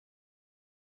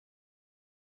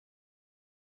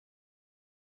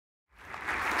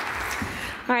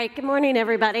All right, good morning,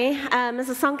 everybody. As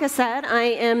Asanka said, I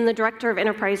am the Director of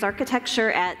Enterprise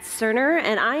Architecture at Cerner,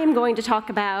 and I am going to talk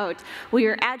about, will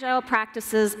your Agile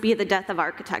practices be the death of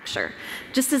architecture?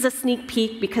 Just as a sneak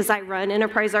peek, because I run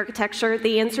enterprise architecture,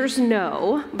 the answer is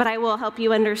no, but I will help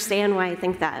you understand why I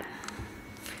think that.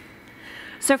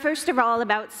 So first of all,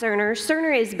 about Cerner.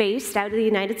 Cerner is based out of the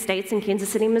United States in Kansas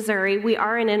City, Missouri. We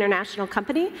are an international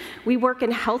company. We work in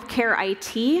healthcare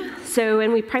IT,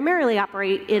 and we primarily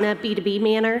operate in a B2B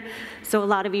manner, so a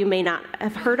lot of you may not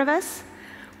have heard of us.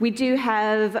 We do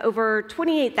have over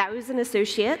 28,000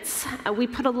 associates. We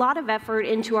put a lot of effort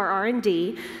into our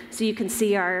R&D, so you can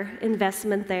see our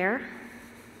investment there.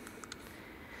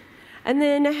 And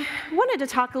then I wanted to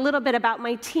talk a little bit about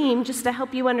my team just to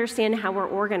help you understand how we're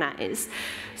organized.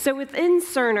 So within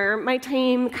Cerner, my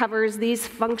team covers these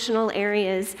functional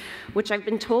areas, which I've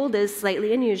been told is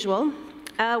slightly unusual.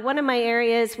 One of my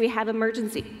areas, we have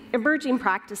emerging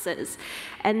practices,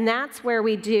 and that's where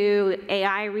we do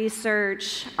AI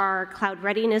research, our cloud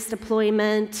readiness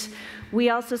deployment.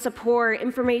 We also support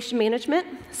information management,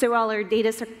 so all our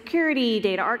data security,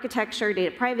 data architecture, data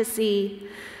privacy.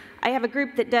 I have a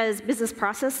group that does business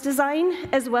process design,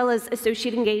 as well as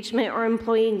associate engagement or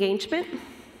employee engagement.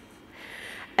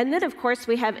 And then, of course,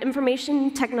 we have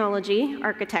information technology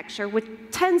architecture, which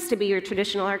tends to be your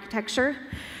traditional architecture.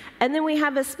 And then we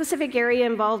have a specific area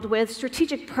involved with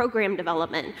strategic program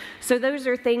development. So those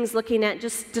are things looking at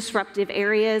just disruptive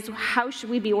areas. How should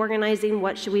we be organizing?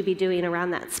 What should we be doing around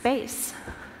that space?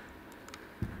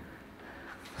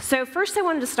 So first, I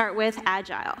wanted to start with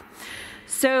Agile.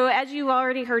 So as you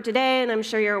already heard today, and I'm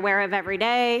sure you're aware of every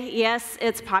day, yes,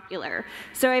 it's popular.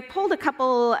 So I pulled a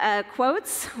couple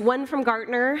quotes, one from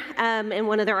Gartner in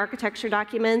one of their architecture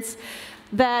documents,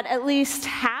 that at least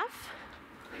half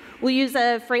will use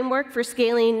a framework for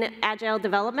scaling Agile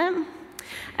development.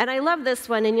 And I love this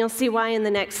one, and you'll see why in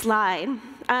the next slide.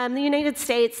 The United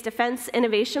States Defense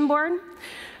Innovation Board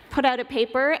put out a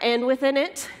paper, and within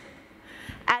it,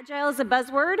 Agile is a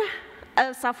buzzword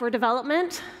of software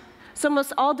development. So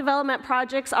almost all development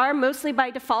projects are, mostly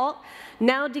by default,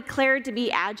 now declared to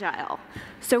be Agile.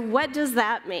 So what does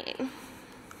that mean?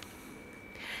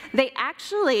 They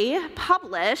actually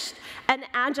published an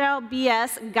Agile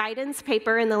BS guidance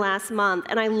paper in the last month,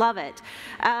 and I love it.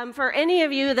 For any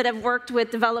of you that have worked with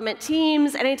development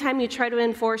teams, anytime you try to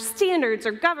enforce standards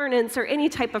or governance or any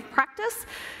type of practice,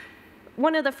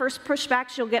 one of the first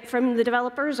pushbacks you'll get from the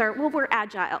developers are, well, we're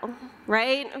Agile,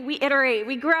 right? We iterate,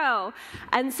 we grow.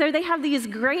 And so they have these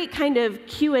great kind of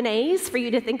Q&As for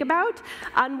you to think about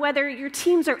on whether your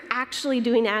teams are actually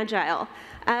doing Agile.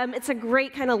 It's a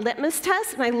great kind of litmus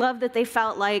test, and I love that they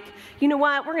felt like, you know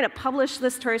what, we're going to publish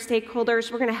this to our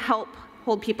stakeholders. We're going to help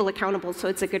hold people accountable, so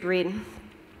it's a good read.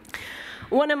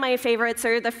 One of my favorites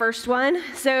are the first one.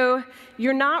 So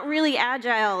you're not really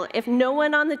Agile if no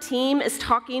one on the team is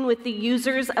talking with the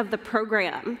users of the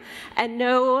program. And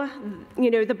no,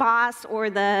 the boss or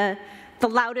the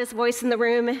loudest voice in the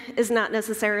room is not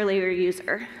necessarily your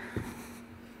user.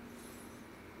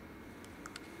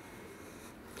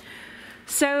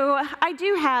 So I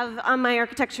do have, on my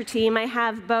architecture team, I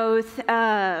have both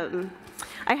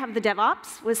I have the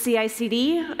DevOps with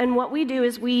CI/CD, and what we do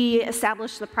is we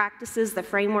establish the practices, the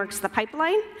frameworks, the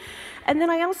pipeline, and then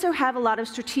I also have a lot of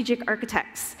strategic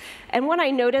architects. And what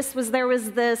I noticed was there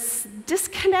was this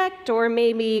disconnect or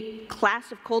maybe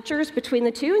clash of cultures between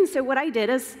the two, and so what I did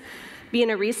is, being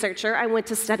a researcher, I went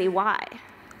to study why.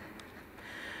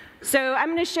 So I'm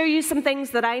going to show you some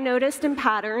things that I noticed in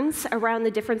patterns around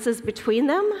the differences between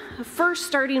them, first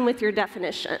starting with your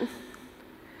definition.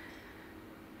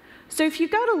 So if you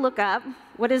go to look up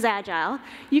what is Agile,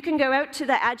 you can go out to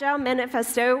the Agile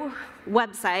Manifesto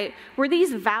website where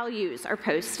these values are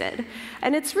posted.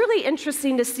 And it's really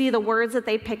interesting to see the words that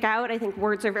they pick out. I think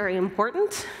words are very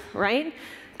important, right?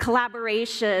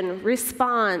 Collaboration,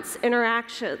 response,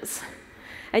 interactions.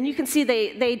 And you can see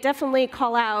they definitely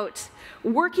call out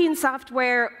working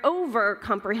software over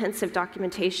comprehensive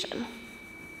documentation.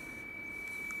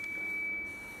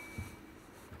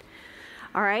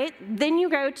 All right, then you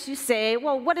go to say,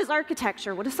 well, what is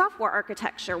architecture? What is software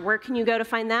architecture? Where can you go to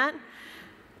find that?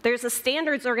 There's a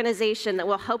standards organization that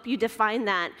will help you define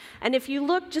that. And if you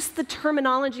look just the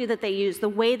terminology that they use, the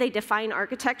way they define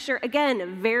architecture,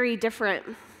 again, very different.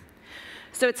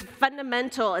 So it's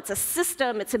fundamental, it's a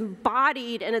system, it's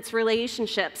embodied in its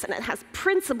relationships, and it has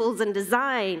principles and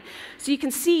design. So you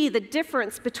can see the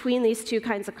difference between these two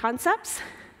kinds of concepts.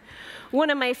 One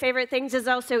of my favorite things is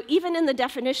also, even in the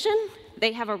definition,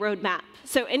 they have a roadmap.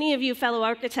 So any of you fellow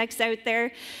architects out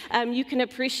there, you can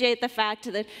appreciate the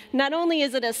fact that not only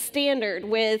is it a standard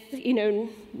with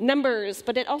numbers,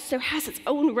 but it also has its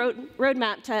own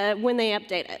roadmap to when they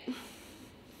update it.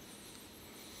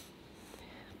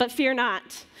 But fear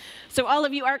not. So all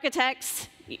of you architects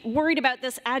worried about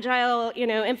this Agile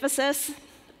emphasis,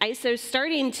 ISO's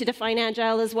starting to define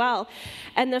Agile as well.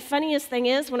 And the funniest thing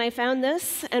is, when I found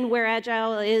this and where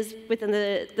Agile is within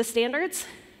the standards,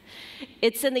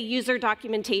 it's in the user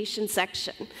documentation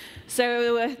section.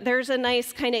 So there's a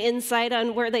nice kind of insight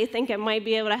on where they think it might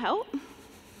be able to help.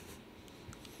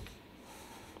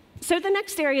 So the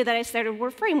next area that I started were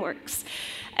frameworks.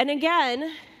 And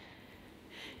again,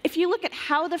 if you look at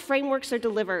how the frameworks are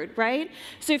delivered, right?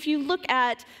 So if you look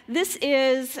at, this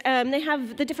is, they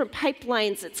have the different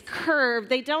pipelines, it's curved,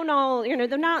 they don't all,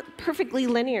 they're not perfectly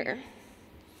linear.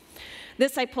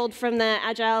 This I pulled from the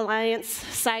Agile Alliance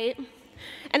site.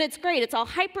 And it's great, it's all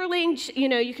hyperlinked,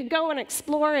 you can go and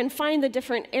explore and find the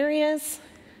different areas.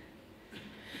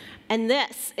 And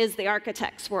this is the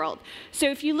architect's world.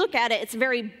 So if you look at it, it's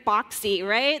very boxy,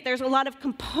 right? There's a lot of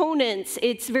components.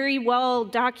 It's very well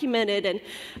documented. And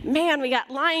man, we got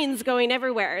lines going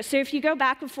everywhere. So if you go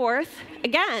back and forth,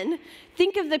 again,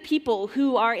 think of the people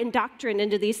who are indoctrined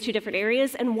into these two different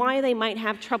areas and why they might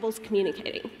have troubles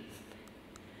communicating.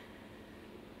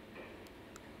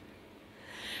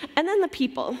 And then the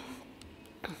people.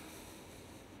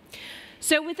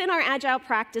 So within our Agile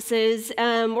practices,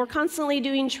 we're constantly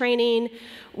doing training.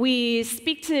 We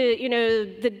speak to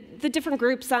the different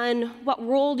groups on what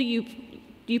role do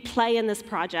you play in this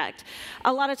project.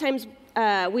 A lot of times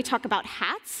we talk about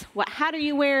hats. What hat are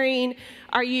you wearing?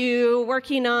 Are you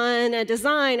working on a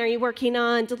design? Are you working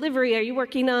on delivery? Are you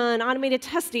working on automated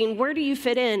testing? Where do you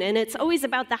fit in? And it's always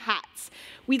about the hats.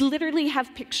 We literally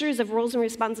have pictures of roles and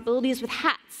responsibilities with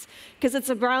hats, because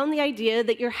it's around the idea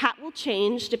that your hat will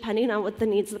change depending on what the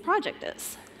needs of the project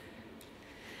is.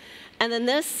 And then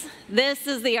this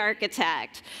is the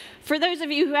architect. For those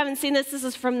of you who haven't seen this, this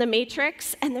is from The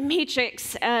Matrix. And The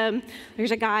Matrix,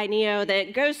 there's a guy, Neo,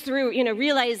 that goes through,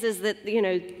 realizes that,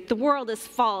 the world is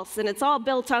false and it's all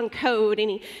built on code. And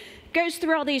he goes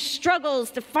through all these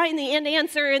struggles to find the end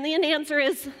answer, and the end answer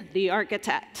is the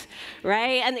architect,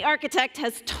 right? And the architect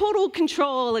has total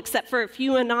control except for a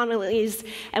few anomalies,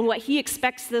 and what he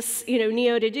expects this,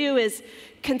 Neo to do is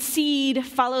concede,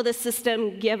 follow the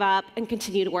system, give up, and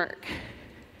continue to work.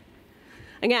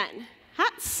 Again,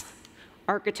 hats,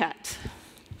 architect.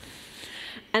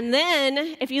 And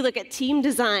then, if you look at team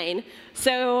design,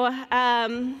 so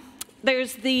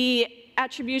there's the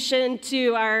attribution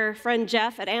to our friend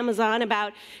Jeff at Amazon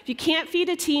about if you can't feed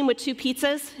a team with 2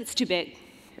 pizzas, it's too big,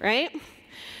 right?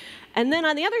 And then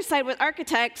on the other side with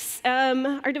architects,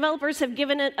 our developers have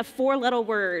given it a 4-letter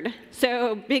word.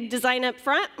 So big design up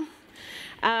front.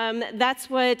 That's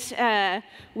what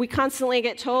we constantly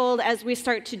get told as we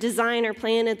start to design or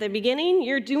plan at the beginning.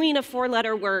 You're doing a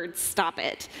 4-letter word, stop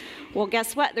it. Well,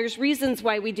 guess what? There's reasons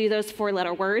why we do those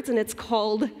 4-letter words, and it's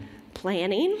called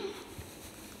planning.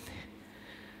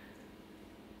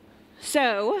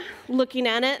 So, looking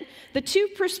at it, the two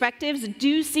perspectives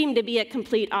do seem to be at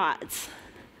complete odds.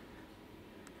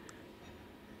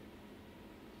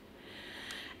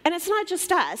 And it's not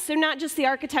just us, so not just the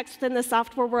architects within the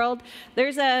software world.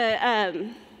 There's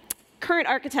a current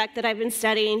architect that I've been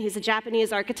studying. He's a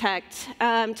Japanese architect,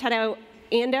 Tadao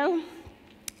Ando.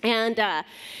 And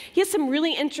he has some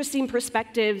really interesting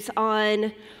perspectives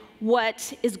on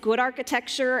what is good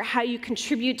architecture, how you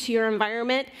contribute to your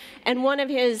environment. And one of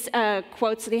his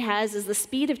quotes that he has is, "The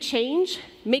speed of change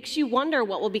makes you wonder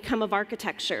what will become of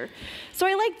architecture." So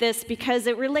I like this because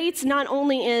it relates not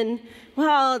only in,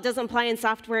 well, it doesn't apply in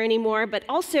software anymore, but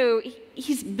also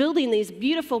he's building these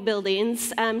beautiful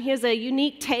buildings. He has a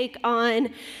unique take on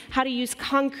how to use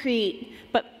concrete,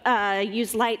 but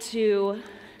use light to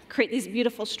create these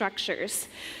beautiful structures.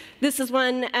 This is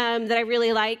one that I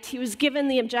really liked. He was given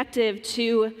the objective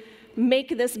to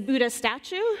make this Buddha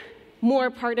statue more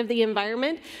part of the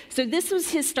environment. So this was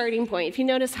his starting point. If you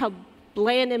notice how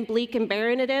bland and bleak and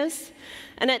barren it is.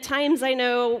 And at times, I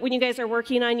know when you guys are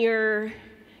working on your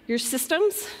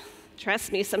systems,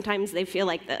 trust me, sometimes they feel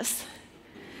like this.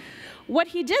 What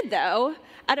he did, though,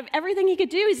 out of everything he could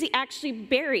do, is he actually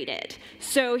buried it.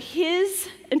 So his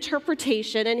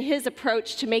interpretation and his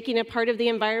approach to making it part of the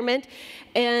environment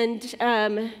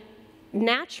and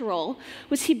natural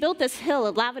was he built this hill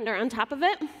of lavender on top of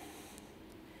it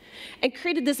and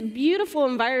created this beautiful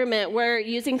environment where,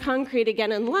 using concrete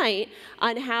again and light,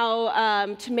 on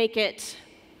how to make it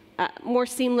more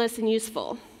seamless and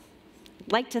useful.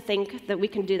 like to think that we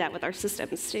can do that with our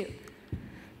systems too.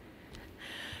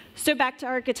 So back to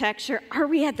architecture, are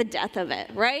we at the death of it,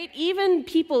 right? Even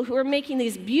people who are making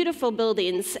these beautiful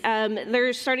buildings,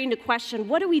 they're starting to question,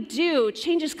 what do we do?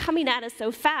 Change is coming at us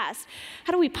so fast.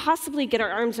 How do we possibly get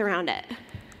our arms around it?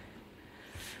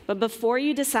 But before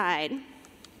you decide,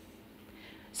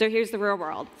 so here's the real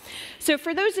world. So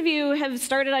for those of you who have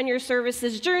started on your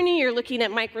services journey, you're looking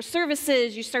at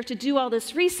microservices, you start to do all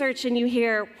this research and you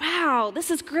hear, wow,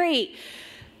 this is great.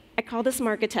 I call this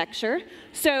architecture.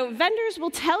 So vendors will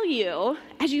tell you,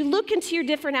 as you look into your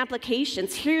different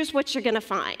applications, here's what you're going to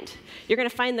find. You're going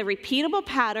to find the repeatable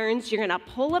patterns. You're going to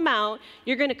pull them out.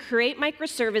 You're going to create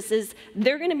microservices.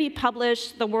 They're going to be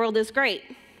published. The world is great,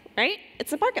 right?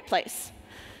 It's a marketplace.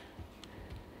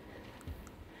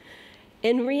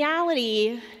 In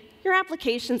reality, your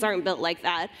applications aren't built like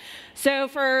that. So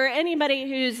for anybody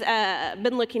who's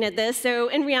been looking at this, so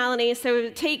in reality, so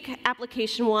take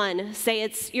application one, say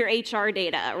it's your HR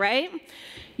data, right?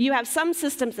 You have some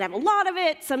systems that have a lot of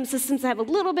it, some systems that have a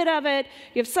little bit of it,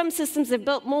 you have some systems that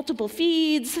built multiple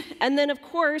feeds, and then of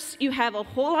course you have a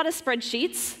whole lot of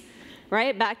spreadsheets,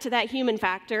 right? Back to that human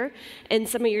factor in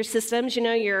some of your systems, you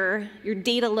know, your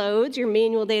data loads, your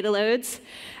manual data loads,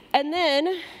 and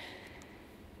then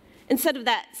instead of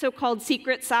that so-called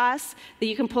secret sauce that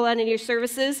you can pull out in your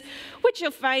services, what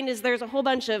you'll find is there's a whole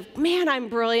bunch of, man, I'm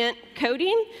brilliant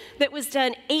coding that was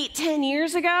done 8, 10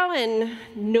 years ago, and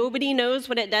nobody knows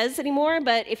what it does anymore,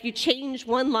 but if you change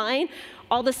one line,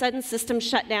 all of a sudden systems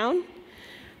shut down.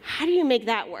 How do you make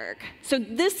that work? So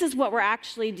this is what we're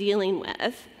actually dealing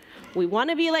with. We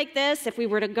want to be like this if we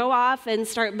were to go off and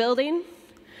start building,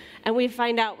 and we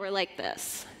find out we're like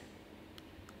this.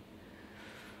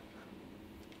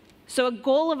 So a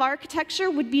goal of architecture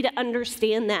would be to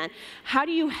understand that. How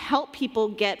do you help people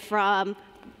get from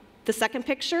the second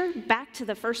picture back to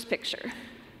the first picture?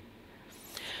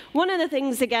 One of the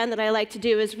things, again, that I like to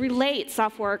do is relate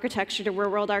software architecture to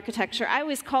real-world architecture. I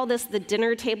always call this the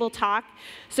dinner table talk.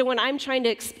 So when I'm trying to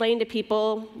explain to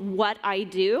people what I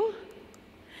do,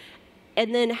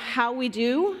 and then how we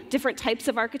do different types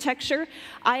of architecture,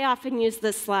 I often use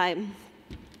this slide.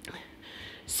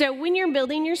 So when you're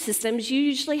building your systems, you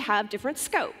usually have different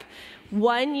scope.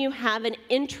 One, you have an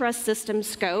intra-system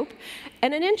scope,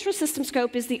 and an intra-system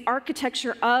scope is the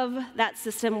architecture of that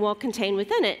system will contain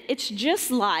within it. It's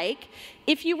just like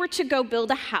if you were to go build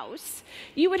a house,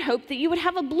 you would hope that you would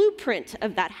have a blueprint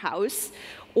of that house,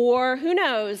 or who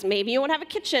knows, maybe you won't have a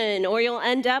kitchen, or you'll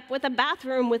end up with a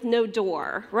bathroom with no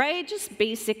door, right? Just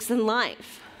basics in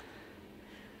life.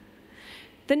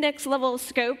 The next level of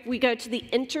scope, we go to the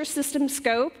inter-system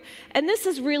scope, and this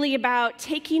is really about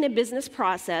taking a business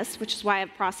process, which is why I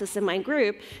have process in my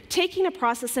group, taking a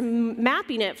process and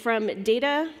mapping it from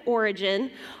data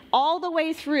origin all the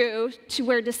way through to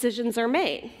where decisions are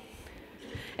made.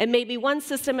 It may be one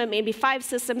system, it may be 5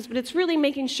 systems, but it's really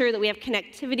making sure that we have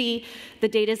connectivity, the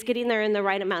data is getting there in the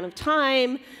right amount of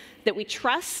time, that we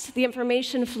trust the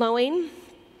information flowing.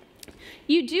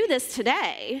 You do this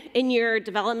today in your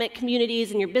development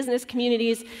communities and your business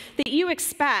communities that you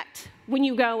expect when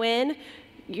you go in,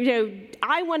 you know,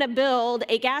 I want to build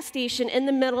a gas station in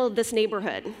the middle of this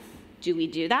neighborhood. Do we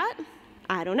do that?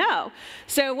 I don't know.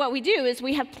 So what we do is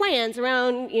we have plans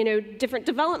around, you know, different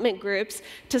development groups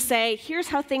to say, here's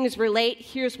how things relate,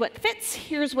 here's what fits,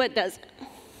 here's what doesn't.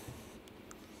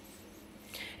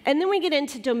 And then we get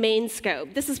into domain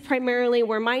scope. This is primarily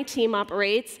where my team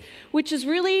operates, which is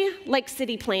really like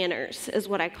city planners, is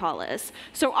what I call this.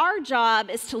 So our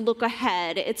job is to look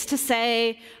ahead. It's to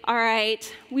say, all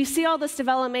right, we see all this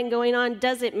development going on.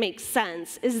 Does it make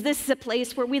sense? Is this a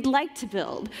place where we'd like to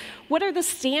build? What are the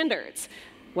standards?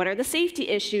 What are the safety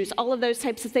issues? All of those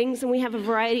types of things, and we have a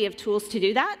variety of tools to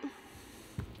do that.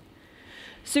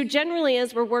 So generally,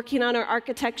 as we're working on our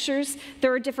architectures,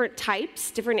 there are different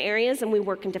types, different areas, and we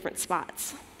work in different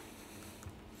spots.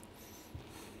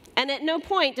 And at no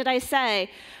point did I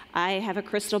say, I have a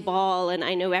crystal ball and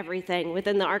I know everything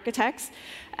within the architects,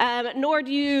 nor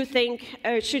do you think,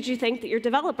 or should you think that your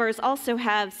developers also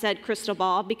have said crystal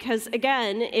ball, because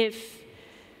again, if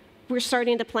we're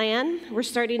starting to plan, we're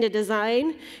starting to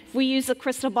design, if we use the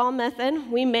crystal ball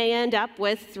method, we may end up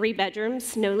with 3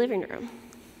 bedrooms, no living room.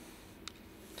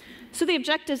 So the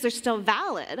objectives are still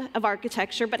valid of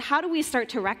architecture, but how do we start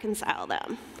to reconcile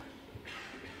them?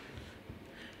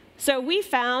 So we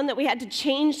found that we had to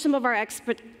change some of our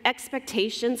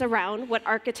expectations around what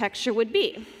architecture would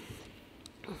be.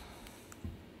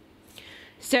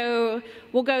 So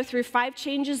we'll go through 5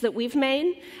 changes that we've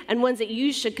made and ones that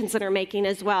you should consider making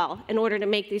as well in order to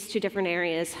make these 2 different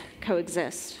areas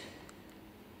coexist.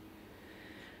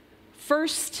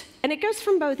 First, and it goes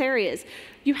from both areas,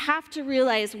 you have to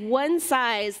realize one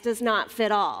size does not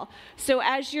fit all. So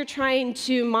as you're trying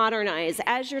to modernize,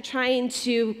 as you're trying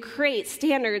to create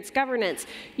standards, governance,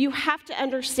 you have to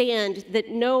understand that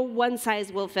no one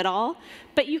size will fit all,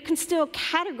 but you can still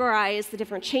categorize the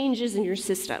different changes in your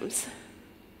systems.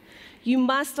 You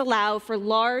must allow for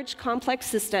large, complex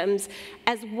systems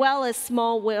as well as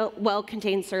small,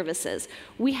 well-contained services.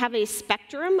 We have a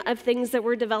spectrum of things that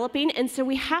we're developing, and so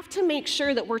we have to make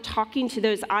sure that we're talking to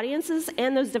those audiences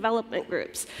and those development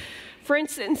groups. For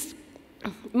instance,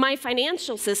 my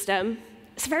financial system,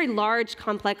 it's a very large,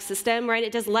 complex system, right?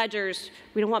 It does ledgers.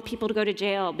 We don't want people to go to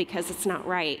jail because it's not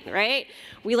right, right?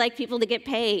 We like people to get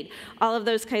paid, all of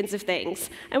those kinds of things.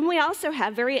 And we also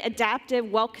have very adaptive,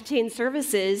 well-contained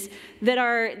services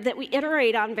that we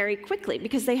iterate on very quickly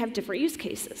because they have different use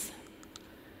cases.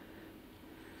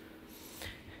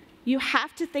 You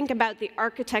have to think about the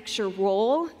architecture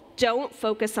role. Don't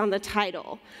focus on the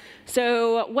title.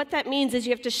 So what that means is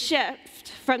you have to shift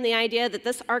from the idea that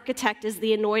this architect is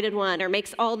the anointed one or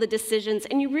makes all the decisions,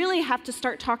 and you really have to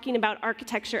start talking about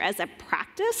architecture as a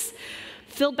practice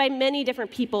filled by many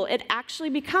different people. It actually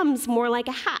becomes more like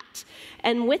a hat.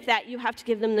 And with that, you have to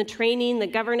give them the training, the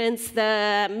governance,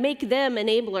 make them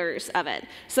enablers of it.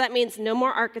 So that means no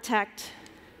more architect,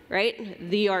 right?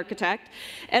 The architect.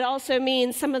 It also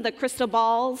means some of the crystal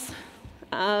balls,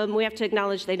 we have to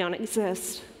acknowledge they don't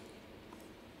exist.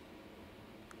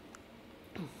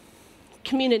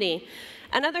 Community.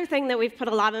 Another thing that we've put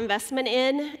a lot of investment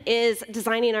in is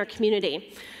designing our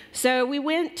community. So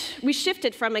we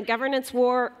shifted from a governance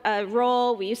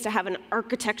role. We used to have an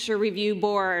architecture review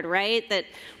board, right? That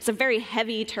was a very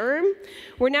heavy term.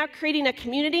 We're now creating a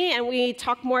community, and we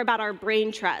talk more about our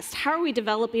brain trust. How are we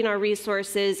developing our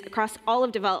resources across all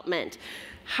of development?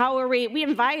 We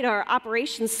invite our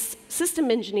operations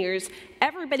system engineers.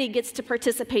 Everybody gets to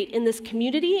participate in this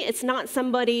community. It's not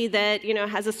somebody that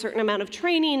has a certain amount of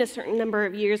training, a certain number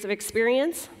of years of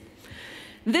experience.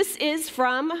 This is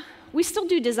from, we still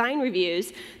do design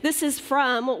reviews. This is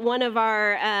from one of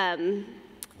our,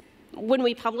 when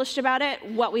we published about it,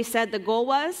 what we said the goal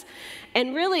was.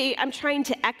 And really, I'm trying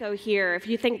to echo here, if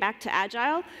you think back to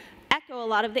Agile, echo a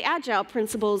lot of the Agile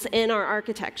principles in our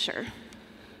architecture.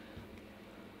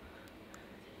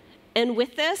 And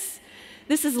with this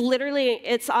is literally,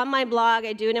 it's on my blog.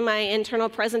 I do it in my internal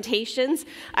presentations.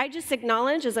 I just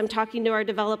acknowledge as I'm talking to our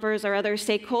developers or other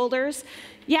stakeholders,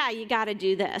 yeah, you got to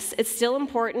do this. It's still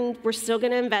important. We're still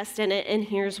going to invest in it, and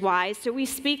here's why. So we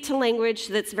speak to language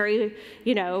that's very,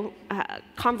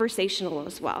 conversational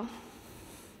as well.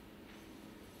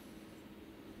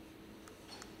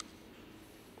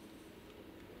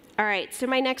 All right, so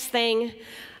my next thing,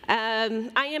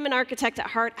 I am an architect at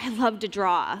heart. I love to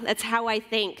draw. That's how I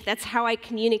think. That's how I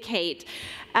communicate.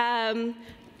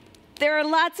 There are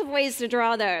lots of ways to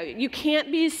draw, though. You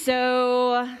can't be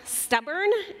so stubborn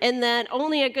in that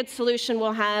only a good solution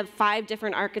will have 5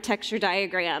 different architecture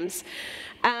diagrams.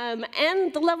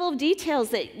 And the level of details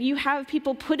that you have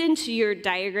people put into your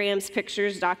diagrams,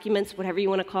 pictures, documents, whatever you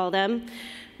want to call them,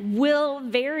 will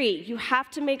vary. You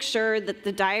have to make sure that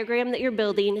the diagram that you're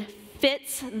building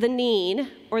fits the need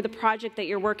or the project that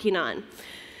you're working on.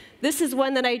 This is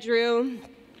one that I drew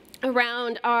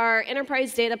around our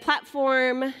enterprise data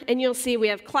platform, and you'll see we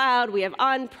have cloud, we have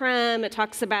on-prem, it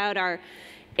talks about our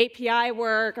API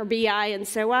work, our BI, and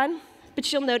so on.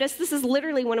 But you'll notice this is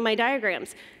literally one of my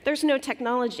diagrams. There's no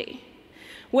technology.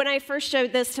 When I first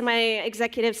showed this to my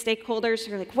executive stakeholders,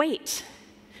 they're like, wait,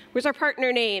 where's our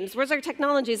partner names? Where's our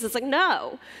technologies? It's like,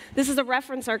 no, this is a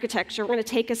reference architecture. We're going to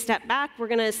take a step back. We're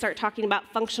going to start talking about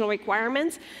functional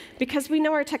requirements because we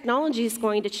know our technology is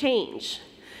going to change.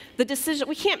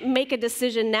 We can't make a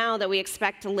decision now that we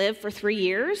expect to live for 3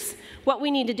 years. What we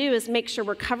need to do is make sure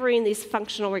we're covering these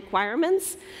functional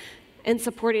requirements and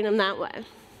supporting them that way.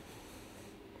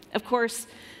 Of course,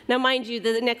 now mind you,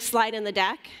 the next slide in the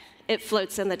deck, it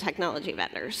floats in the technology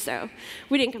vendors. So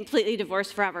we didn't completely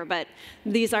divorce forever, but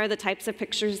these are the types of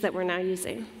pictures that we're now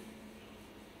using.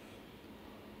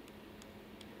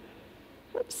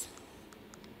 Whoops.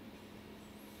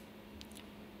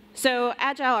 So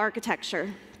Agile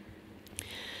architecture.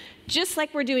 Just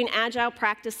like we're doing Agile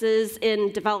practices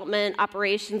in development,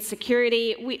 operations,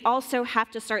 security, we also have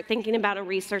to start thinking about and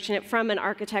researching it from an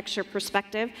architecture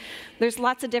perspective. There's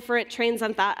lots of different trains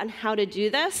on thought on how to do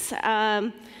this.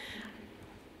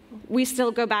 We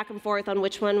still go back and forth on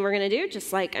which one we're going to do,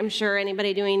 just like I'm sure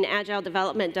anybody doing Agile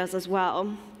development does as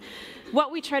well.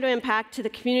 What we try to impact to the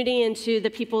community and to the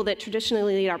people that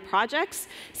traditionally lead our projects,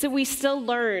 so we still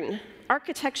learn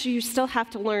architecture you still have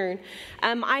to learn.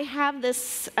 I have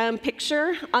this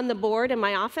picture on the board in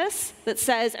my office that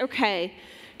says, okay,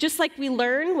 just like we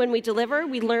learn when we deliver,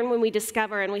 we learn when we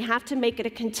discover, and we have to make it a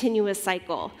continuous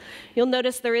cycle. You'll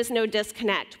notice there is no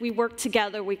disconnect. We work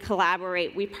together, we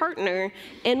collaborate, we partner,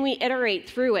 and we iterate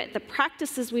through it. The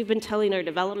practices we've been telling our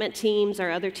development teams,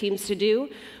 our other teams to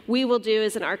do, we will do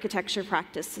as an architecture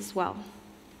practice as well.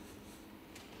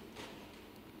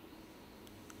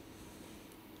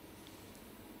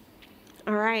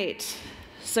 All right,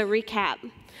 so recap.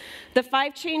 The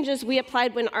 5 changes we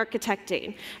applied when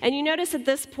architecting. And you notice at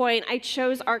this point, I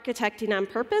chose architecting on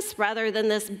purpose rather than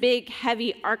this big,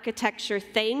 heavy architecture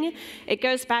thing. It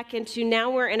goes back into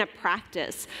now we're in a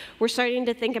practice. We're starting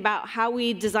to think about how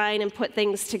we design and put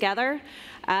things together.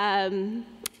 And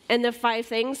the 5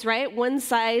 things, right? One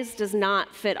size does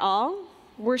not fit all.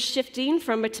 We're shifting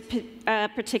from a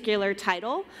particular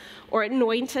title or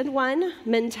anointed one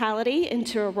mentality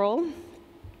into a role.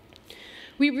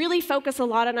 We really focus a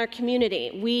lot on our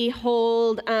community. We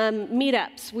hold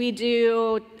meetups. We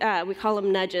do, we call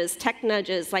them nudges, tech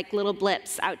nudges, like little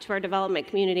blips out to our development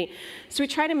community. So we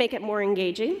try to make it more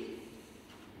engaging.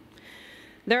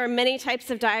 There are many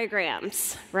types of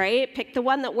diagrams, right? Pick the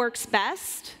one that works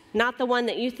best, not the one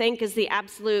that you think is the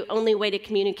absolute only way to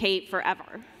communicate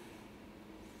forever.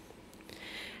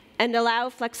 And allow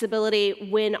flexibility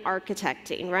when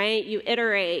architecting, right? You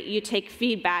iterate, you take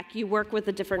feedback, you work with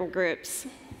the different groups.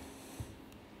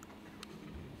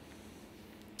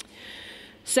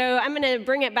 So I'm going to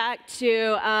bring it back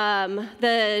to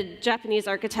the Japanese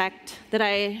architect that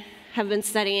I have been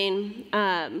studying.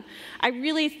 I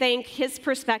really think his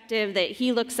perspective that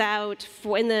he looks out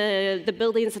for in the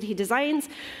buildings that he designs,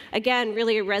 again,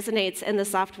 really resonates in the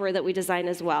software that we design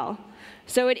as well.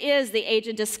 So it is the age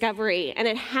of discovery, and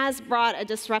it has brought a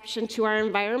disruption to our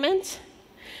environment.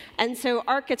 And so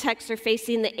architects are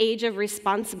facing the age of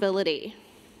responsibility.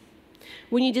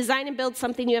 When you design and build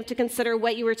something, you have to consider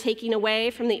what you are taking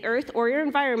away from the earth or your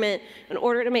environment in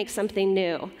order to make something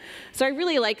new. So I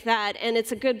really like that, and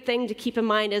it's a good thing to keep in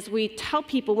mind as we tell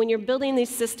people when you're building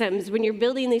these systems, when you're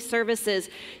building these services,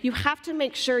 you have to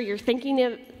make sure you're thinking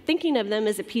of them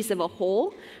as a piece of a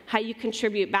whole, how you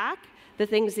contribute back the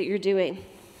things that you're doing.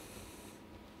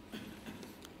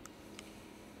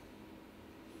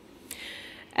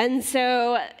 And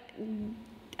so,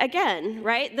 again,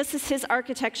 right, this is his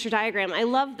architecture diagram. I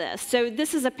love this. So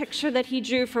this is a picture that he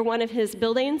drew for one of his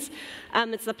buildings.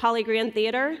 It's the Polygram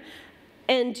Theater.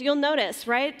 And you'll notice,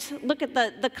 right, look at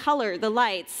the color, the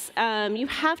lights. You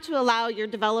have to allow your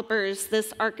developers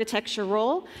this architecture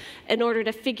role in order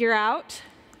to figure out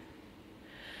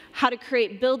how to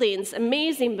create buildings,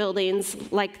 amazing buildings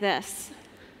like this,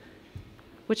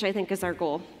 which I think is our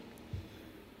goal.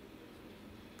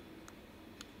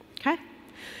 Okay?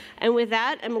 And with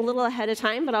that, I'm a little ahead of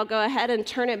time, but I'll go ahead and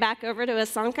turn it back over to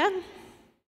Asanka.